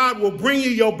 Sometimes God will bring you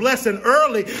your blessing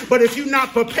early, but if you're not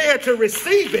prepared to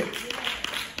receive it,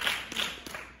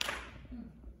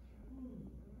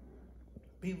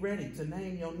 be ready to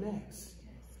name your next.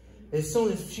 As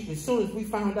soon as we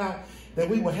found out that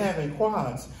we were having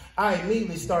quads, I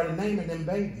immediately started naming them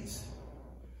babies.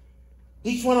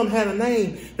 Each one of them had a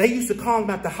name. They used to call them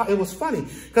at the house. It was funny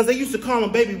because they used to call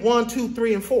them baby 1, 2,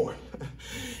 3, and 4.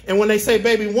 And when they say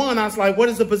baby 1, I was like, what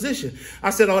is the position?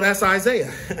 I said, oh, that's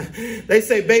Isaiah. They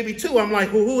say baby 2. I'm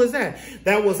like, well, who is that?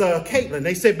 That was Caitlin.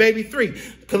 They said baby 3,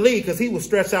 Khalid, because he was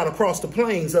stretched out across the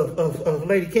plains of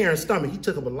Lady Karen's stomach. He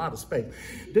took up a lot of space.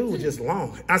 Dude was just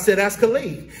long. I said, that's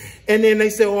Khalid. And then they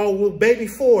said, oh, well, baby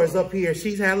 4 is up here.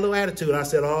 She's had a little attitude. I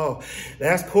said, oh,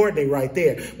 that's Courtney right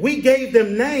there. We gave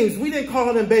them names. We didn't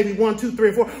call them baby 1, 2, 3,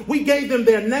 and 4. We gave them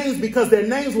their names because their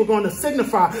names were going to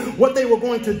signify what they were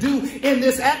going to do in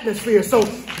this atmosphere. So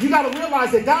you got to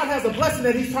realize that God has a blessing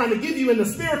that he's trying to give you in the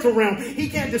spiritual realm. He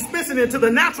can't dismiss it into the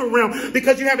natural realm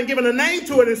because you haven't given a name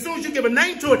to it. As soon as you give a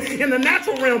name to it in the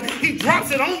natural realm, he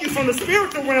drops it on you from the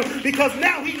spiritual realm, because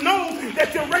now he knows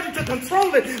that you're ready to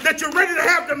control it, that you're ready to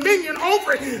have dominion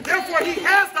over it. Therefore, he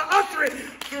has to usher it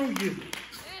through you.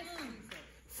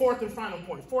 Fourth and final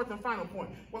point.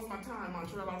 What's my time,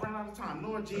 Montreal? I ran out of time.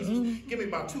 Lord Jesus, give me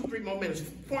about 2-3 more minutes.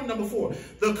 Point number 4.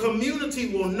 The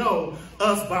community will know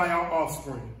us by our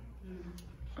offspring.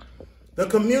 The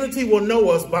community will know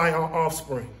us by our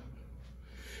offspring.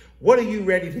 What are you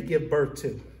ready to give birth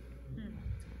to?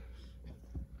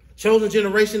 Chosen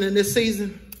Generation in this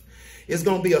season is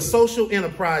going to be a social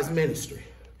enterprise ministry,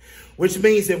 which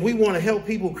means that we want to help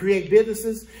people create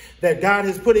businesses that God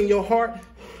has put in your heart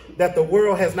that the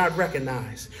world has not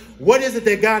recognized. What is it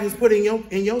that God has put in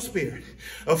your spirit?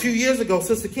 A few years ago,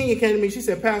 Sister Kenya came to me. She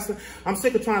said, Pastor, I'm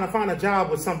sick of trying to find a job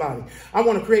with somebody. I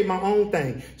want to create my own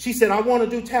thing. She said, I want to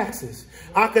do taxes.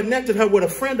 I connected her with a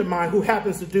friend of mine who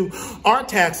happens to do our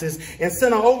taxes and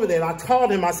sent her over there. I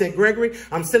called him. I said, Gregory,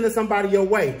 I'm sending somebody your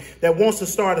way that wants to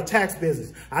start a tax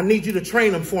business. I need you to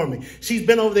train them for me. She's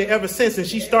been over there ever since, and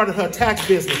she started her tax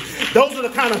business. Those are the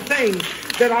kind of things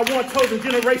that I want Chosen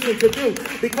Generation to do,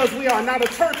 because we are not a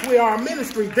church, we are a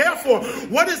ministry. Therefore,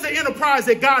 what is the enterprise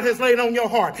that God has laid on your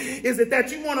heart? Is it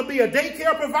that you want to be a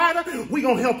daycare provider? We're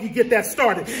going to help you get that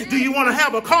started. Do you want to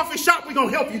have a coffee shop? We're going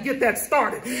to help you get that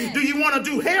started. Do you want to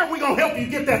do hair? We're going to help you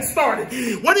get that started.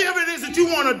 Whatever it is that you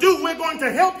want to do, we're going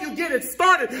to help you get it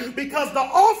started, because the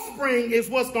offspring is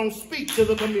what's going to speak to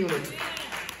the community.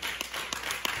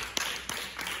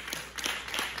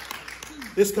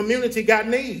 This community got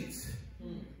needs.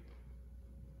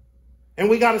 And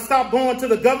we got to stop going to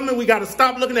the government. We got to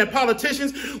stop looking at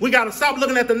politicians. We got to stop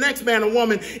looking at the next man or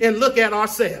woman and look at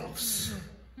ourselves.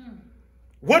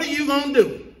 What are you going to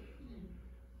do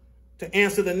to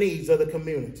answer the needs of the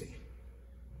community?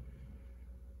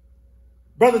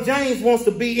 Brother James wants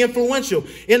to be influential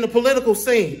in the political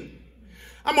scene.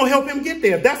 I'm going to help him get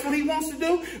there. If that's what he wants to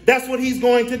do, that's what he's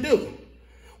going to do.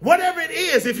 Whatever it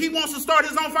is, if he wants to start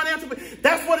his own financial,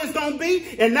 that's what it's going to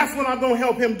be. And that's what I'm going to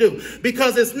help him do.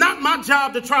 Because it's not my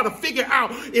job to try to figure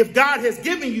out if God has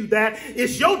given you that.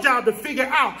 It's your job to figure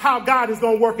out how God is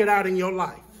going to work it out in your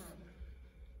life.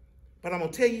 But I'm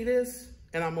going to tell you this,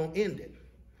 and I'm going to end it.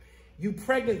 You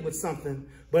pregnant with something,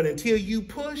 but until you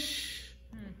push,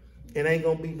 it ain't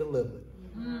going to be delivered.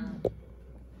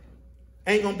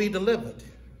 Ain't going to be delivered.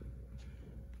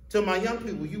 To my young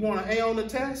people, you want an A on the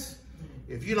test?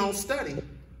 If you don't study,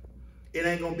 it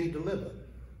ain't going to be delivered.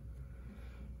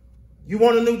 You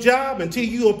want a new job? Until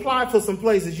you apply for some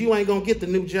places, you ain't going to get the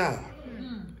new job.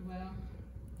 Well.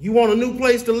 You want a new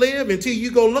place to live? Until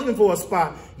you go looking for a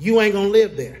spot, you ain't going to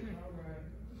live there.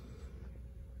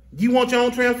 You want your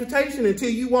own transportation? Until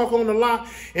you walk on the lot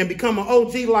and become an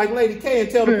OG like Lady K and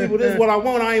tell the people, this is what I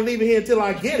want. I ain't leaving here until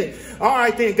I get it. All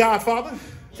right then, Godfather.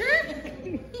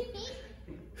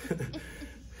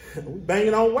 We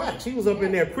banging on wax. She was up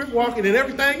in there crip walking and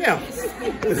everything else.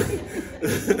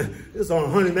 It's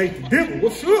on 108th Dimple.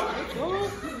 What's up?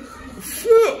 What's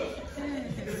up?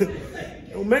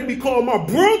 Don't make me call my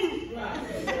brother.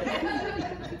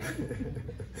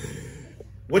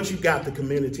 What you got, the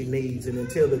community needs. And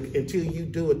until you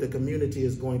do it, the community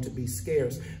is going to be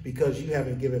scarce because you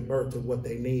haven't given birth to what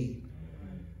they need.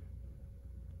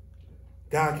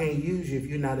 God can't use you if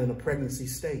you're not in a pregnancy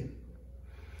state.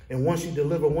 And once you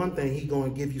deliver one thing, he's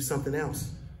going to give you something else.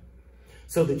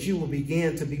 So that you will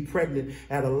begin to be pregnant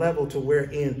at a level to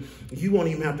wherein you won't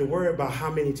even have to worry about how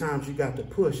many times you got to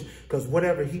push. Because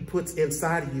whatever he puts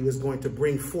inside of you is going to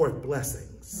bring forth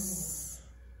blessings.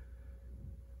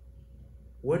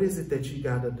 What is it that you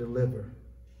got to deliver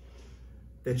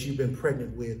that you've been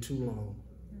pregnant with too long?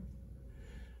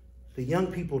 The young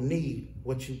people need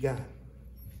what you got.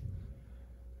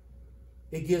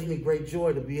 It gives me great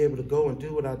joy to be able to go and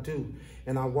do what I do.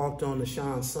 And I walked on to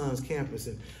Sean's son's campus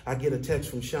and I get a text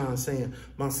from Sean saying,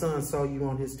 my son saw you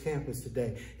on his campus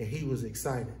today and he was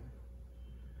excited.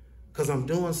 Because I'm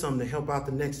doing something to help out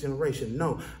the next generation.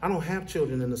 No, I don't have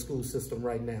children in the school system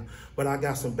right now. But I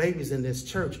got some babies in this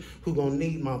church who going to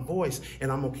need my voice.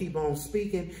 And I'm going to keep on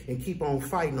speaking and keep on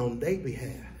fighting on their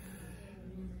behalf.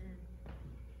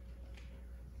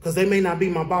 Because they may not be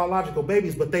my biological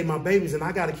babies, but they my babies, and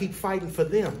I got to keep fighting for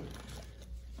them.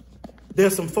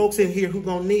 There's some folks in here who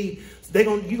gonna need, you're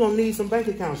gonna need some bank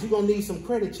accounts. You're gonna need some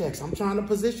credit checks. I'm trying to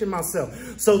position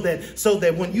myself so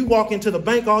that when you walk into the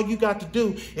bank, all you got to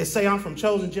do is say, I'm from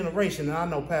Chosen Generation, and I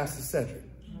know Pastor Cedric.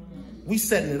 We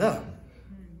setting it up.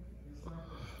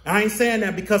 I ain't saying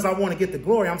that because I want to get the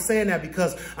glory. I'm saying that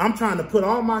because I'm trying to put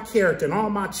all my character and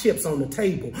all my chips on the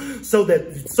table so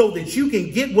that you can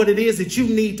get what it is that you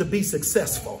need to be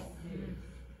successful.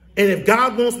 And if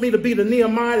God wants me to be the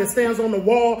Nehemiah that stands on the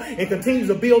wall and continues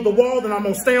to build the wall, then I'm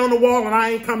going to stay on the wall and I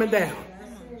ain't coming down.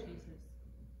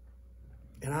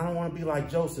 And I don't want to be like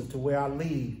Joseph to where I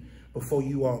leave before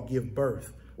you all give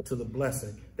birth to the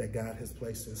blessing that God has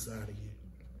placed inside of you.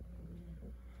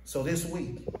 So this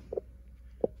week,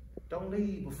 don't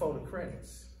leave before the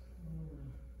credits.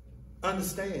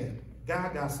 Understand,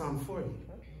 God got something for you.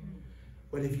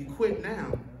 But if you quit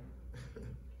now,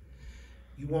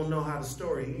 you won't know how the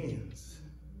story ends.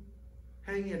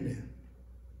 Hang in there.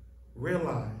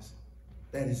 Realize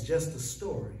that it's just a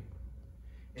story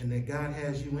and that God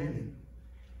has you in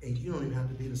it. And you don't even have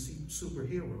to be the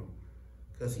superhero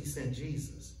because he sent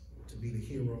Jesus to be the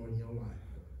hero in your life.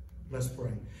 Let's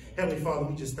pray. Heavenly Father,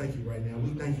 we just thank you right now. We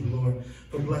thank you, Lord,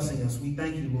 for blessing us. We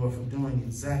thank you, Lord, for doing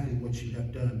exactly what you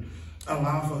have done.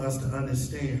 Allow for us to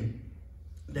understand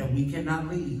that we cannot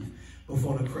leave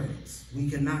before the credits. We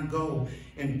cannot go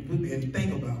and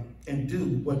think about and do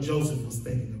what Joseph was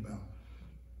thinking about.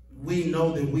 We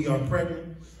know that we are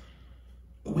pregnant.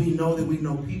 We know that we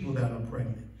know people that are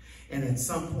pregnant. And at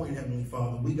some point, Heavenly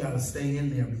Father, we got to stay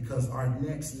in there because our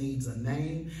next needs a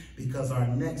name, because our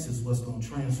next is what's going to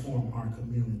transform our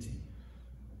community.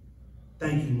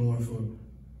 Thank you, Lord, for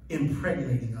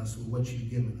impregnating us with what you've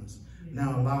given us.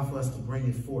 Now allow for us to bring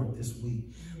it forth this week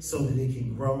so that it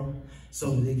can grow,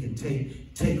 so that it can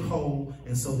take hold,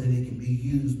 and so that it can be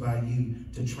used by you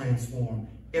to transform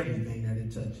everything that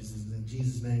it touches. In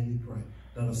Jesus' name we pray.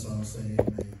 Let us all say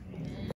amen.